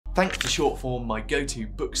Thanks to Shortform, my go-to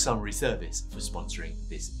book summary service, for sponsoring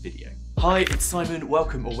this video. Hi, it's Simon.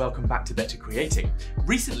 Welcome back to Better Creating.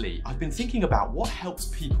 Recently, I've been thinking about what helps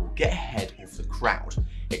people get ahead of the crowd.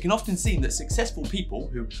 It can often seem that successful people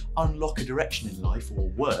who unlock a direction in life or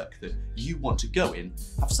work that you want to go in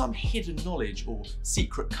have some hidden knowledge or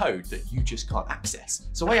secret code that you just can't access.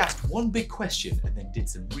 So I asked one big question and then did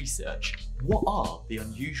some research. What are the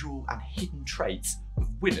unusual and hidden traits of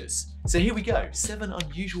winners? So here we go, 7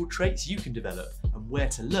 unusual traits you can develop and where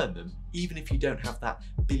to learn them, even if you don't have that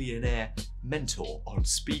billionaire mentor on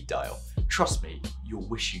speed dial. Trust me, you'll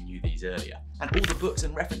wish you knew these earlier. And all the books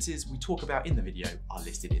and references we talk about in the video are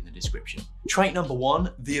listed in the description. Trait number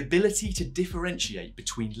 1, the ability to differentiate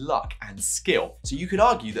between luck and skill. So you could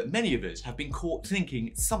argue that many of us have been caught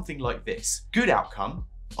thinking something like this: good outcome,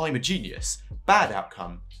 I'm a genius. Bad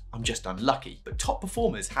outcome, I'm just unlucky. But top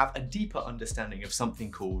performers have a deeper understanding of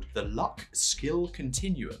something called the luck-skill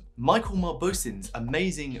continuum. Michael Marbosin's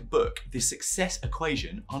amazing book, The Success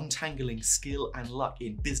Equation: Untangling Skill and Luck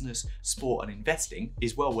in Business, Sport and Investing,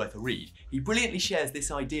 is well worth a read. He brilliantly shares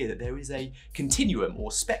this idea that there is a continuum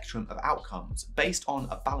or spectrum of outcomes based on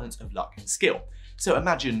a balance of luck and skill. So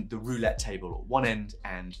imagine the roulette table at one end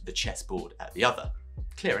and the chessboard at the other.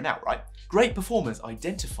 Clearer now, right? Great performers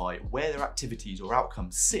identify where their activities or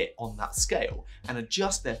outcomes sit on that scale and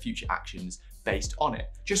adjust their future actions based on it.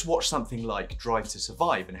 Just watch something like Drive to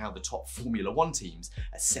Survive and how the top Formula One teams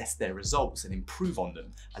assess their results and improve on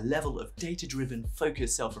them. A level of data-driven,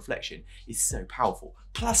 focused self-reflection is so powerful.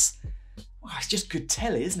 Plus, well, it's just good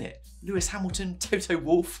telly, isn't it? Lewis Hamilton, Toto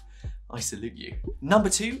Wolff, I salute you. Number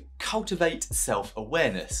 2, cultivate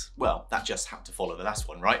self-awareness. Well, that just had to follow the last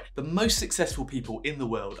one, right? The most successful people in the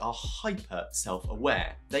world are hyper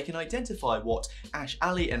self-aware. They can identify what Ash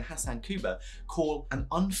Ali and Hassan Kuba call an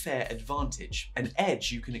unfair advantage, an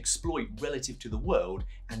edge you can exploit relative to the world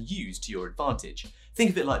and use to your advantage.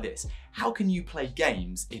 Think of it like this: how can you play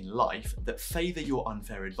games in life that favour your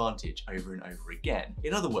unfair advantage over and over again?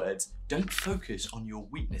 In other words, don't focus on your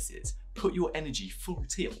weaknesses. Put your energy full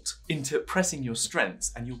tilt into pressing your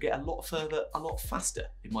strengths and you'll get a lot further, a lot faster,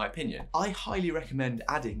 in my opinion. I highly recommend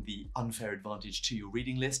adding the unfair advantage to your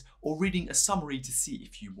reading list or reading a summary to see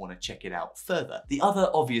if you want to check it out further. The other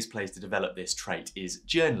obvious place to develop this trait is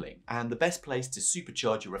journaling, and the best place to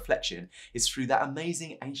supercharge your reflection is through that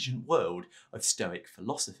amazing ancient world of Stoic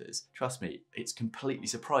philosophers. Trust me, it's completely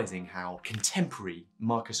surprising how contemporary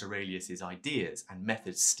Marcus Aurelius's ideas and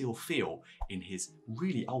methods still feel in his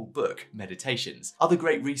really old book, Meditations. Other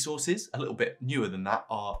great resources, a little bit newer than that,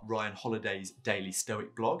 are Ryan Holiday's daily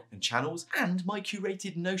Stoic blog and channels, and my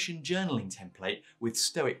curated Notion journaling template with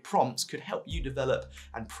Stoic prompts could help you develop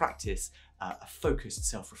and practice a focused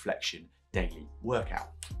self-reflection daily workout.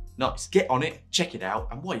 Nice, get on it, check it out,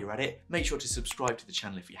 and while you're at it, make sure to subscribe to the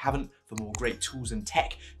channel if you haven't for more great tools and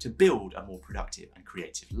tech to build a more productive and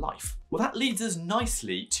creative life. Well, that leads us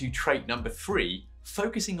nicely to trait number 3,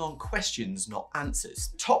 focusing on questions, not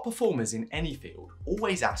answers. Top performers in any field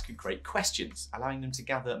always ask great questions, allowing them to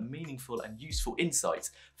gather meaningful and useful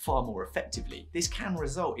insights far more effectively. This can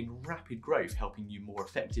result in rapid growth, helping you more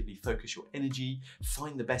effectively focus your energy,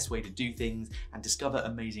 find the best way to do things, and discover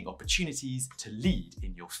amazing opportunities to lead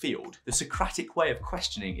in your field. The Socratic Way of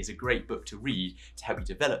Questioning is a great book to read to help you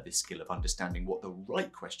develop this skill of understanding what the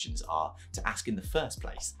right questions are to ask in the first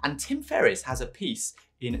place. And Tim Ferriss has a piece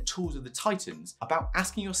in Tools of the Titans about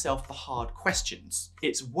asking yourself the hard questions.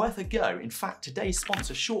 It's worth a go. In fact, today's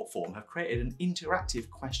sponsor Shortform have created an interactive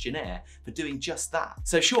questionnaire for doing just that.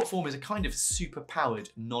 So Shortform is a kind of super-powered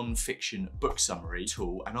non-fiction book summary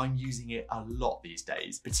tool, and I'm using it a lot these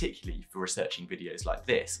days, particularly for researching videos like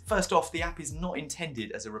this. First off, the app is not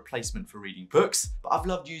intended as a replacement for reading books, but I've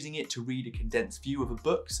loved using it to read a condensed view of a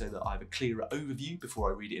book so that I have a clearer overview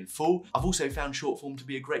before I read it in full. I've also found Shortform to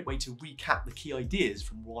be a great way to recap the key ideas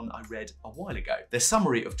from one I read a while ago. Their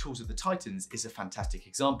summary of Tools of the Titans is a fantastic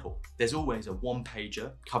example. There's always a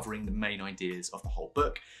one-pager covering the main ideas of the whole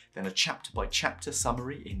book, then a chapter-by-chapter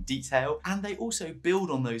summary in detail, and they also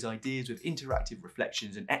build on those ideas with interactive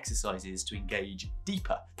reflections and exercises to engage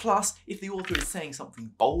deeper. Plus, if the author is saying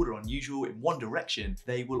something bold or unusual in one direction,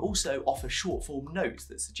 they will also offer short-form notes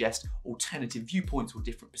that suggest alternative viewpoints or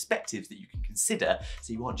different perspectives that you can consider,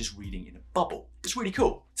 so you aren't just reading in a bubble. It's really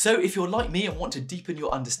cool. So if you're like me and want to deepen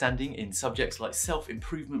your understanding in subjects like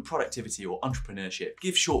self-improvement, productivity, or entrepreneurship,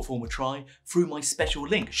 give Shortform a try through my special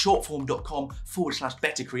link,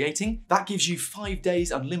 shortform.com/bettercreating. That gives you 5 days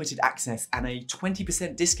unlimited access and a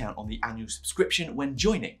 20% discount on the annual subscription when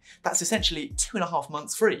joining. That's essentially 2.5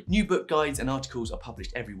 months free. New book guides and articles are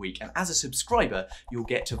published every week, and as a subscriber, you'll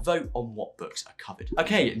get to vote on what books are covered.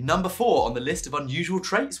 Okay, number 4 on the list of unusual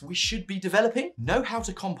traits we should be developing: know how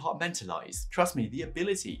to compartmentalize. Trust me, the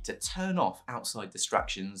ability to turn off outside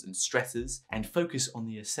distractions and stressors and focus on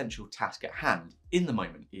the essential task at hand in the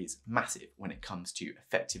moment is massive when it comes to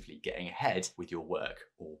effectively getting ahead with your work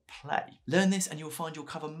or play. Learn this and you'll find you'll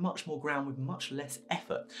cover much more ground with much less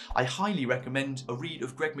effort. I highly recommend a read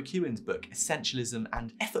of Greg McKeown's book, Essentialism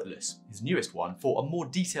and Effortless, his newest one, for a more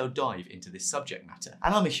detailed dive into this subject matter.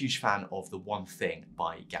 And I'm a huge fan of The One Thing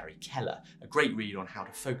by Gary Keller, a great read on how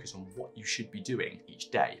to focus on what you should be doing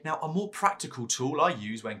each day. Now, a more practical tool I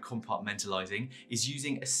use when compartmentalizing is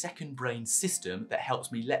using a second brain system that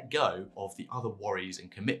helps me let go of the other worries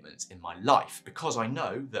and commitments in my life, because I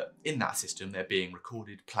know that in that system they're being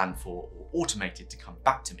recorded, planned for, or automated to come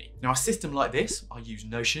back to me. Now, a system like this, I use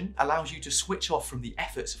Notion, allows you to switch off from the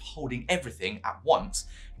efforts of holding everything at once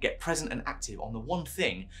and get present and active on the one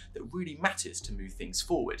thing that really matters to move things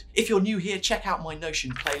forward. If you're new here, check out my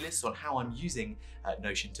Notion playlist on how I'm using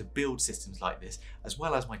Notion to build systems like this, as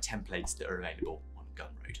well as my templates that are available on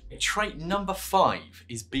Gumroad. Trait number 5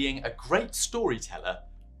 is being a great storyteller,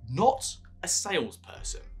 not a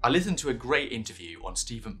salesperson. I listened to a great interview on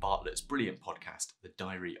Stephen Bartlett's brilliant podcast, The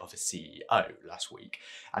Diary of a CEO, last week,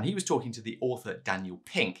 and he was talking to the author Daniel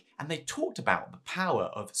Pink, and they talked about the power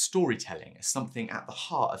of storytelling as something at the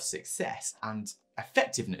heart of success and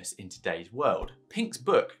effectiveness in today's world. Pink's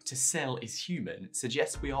book, To Sell is Human,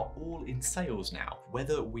 suggests we are all in sales now,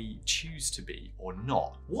 whether we choose to be or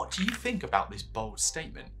not. What do you think about this bold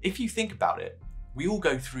statement? If you think about it, we all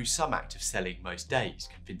go through some act of selling most days,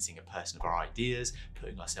 convincing a person of our ideas,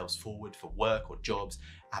 putting ourselves forward for work or jobs,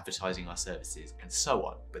 advertising our services, and so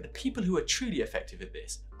on. But the people who are truly effective at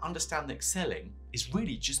this understand that selling is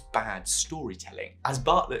really just bad storytelling. As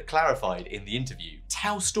Bartlett clarified in the interview,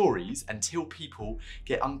 tell stories until people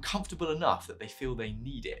get uncomfortable enough that they feel they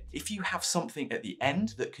need it. If you have something at the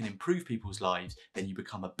end that can improve people's lives, then you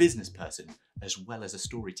become a business person as well as a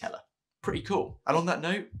storyteller. Pretty cool. And on that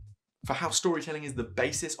note, for how storytelling is the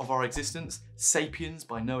basis of our existence, Sapiens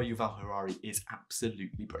by Noah Yuval Harari is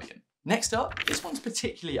absolutely brilliant. Next up, this one's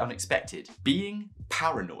particularly unexpected: being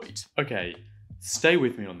paranoid. Okay, stay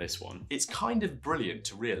with me on this one. It's kind of brilliant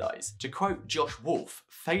to realise. To quote Josh Wolfe,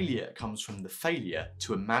 failure comes from the failure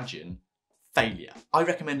to imagine failure. I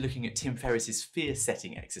recommend looking at Tim Ferriss's fear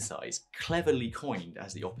setting exercise, cleverly coined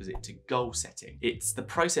as the opposite to goal setting. It's the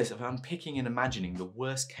process of unpicking and imagining the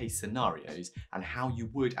worst case scenarios and how you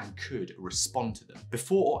would and could respond to them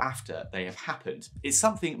before or after they have happened. It's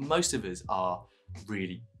something most of us are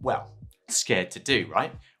really, well, scared to do,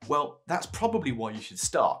 right? Well, that's probably why you should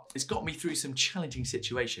start. It's got me through some challenging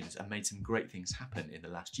situations and made some great things happen in the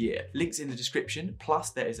last year. Links in the description,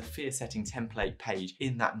 plus there is a fear setting template page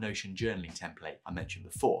in that Notion journaling template I mentioned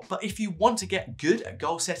before. But if you want to get good at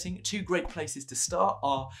goal setting, 2 great places to start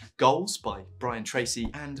are Goals by Brian Tracy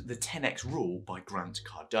and The 10X Rule by Grant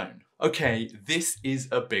Cardone. Okay, this is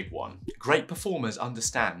a big one. Great performers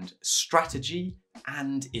understand strategy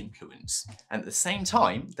and influence, and at the same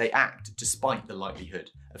time, they act despite the likelihood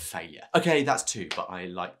of failure. Okay, that's 2, but I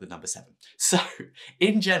like the number 7. So,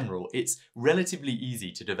 in general, it's relatively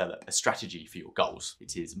easy to develop a strategy for your goals.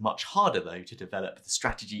 It is much harder, though, to develop the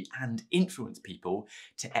strategy and influence people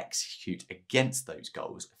to execute against those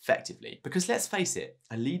goals effectively. Because let's face it,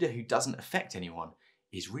 a leader who doesn't affect anyone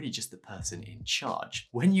is really just the person in charge.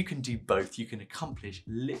 When you can do both, you can accomplish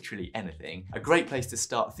literally anything. A great place to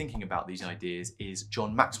start thinking about these ideas is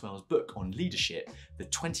John Maxwell's book on leadership, The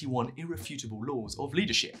 21 Irrefutable Laws of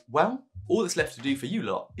Leadership. Well, all that's left to do for you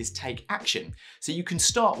lot is take action. So you can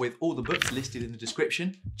start with all the books listed in the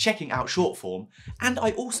description, checking out Shortform, and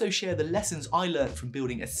I also share the lessons I learned from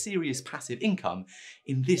building a serious passive income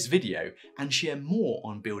in this video, and share more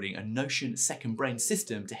on building a Notion second brain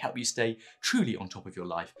system to help you stay truly on top of your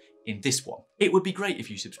life in this one. It would be great if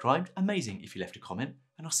you subscribed, amazing if you left a comment,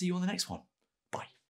 and I'll see you on the next one.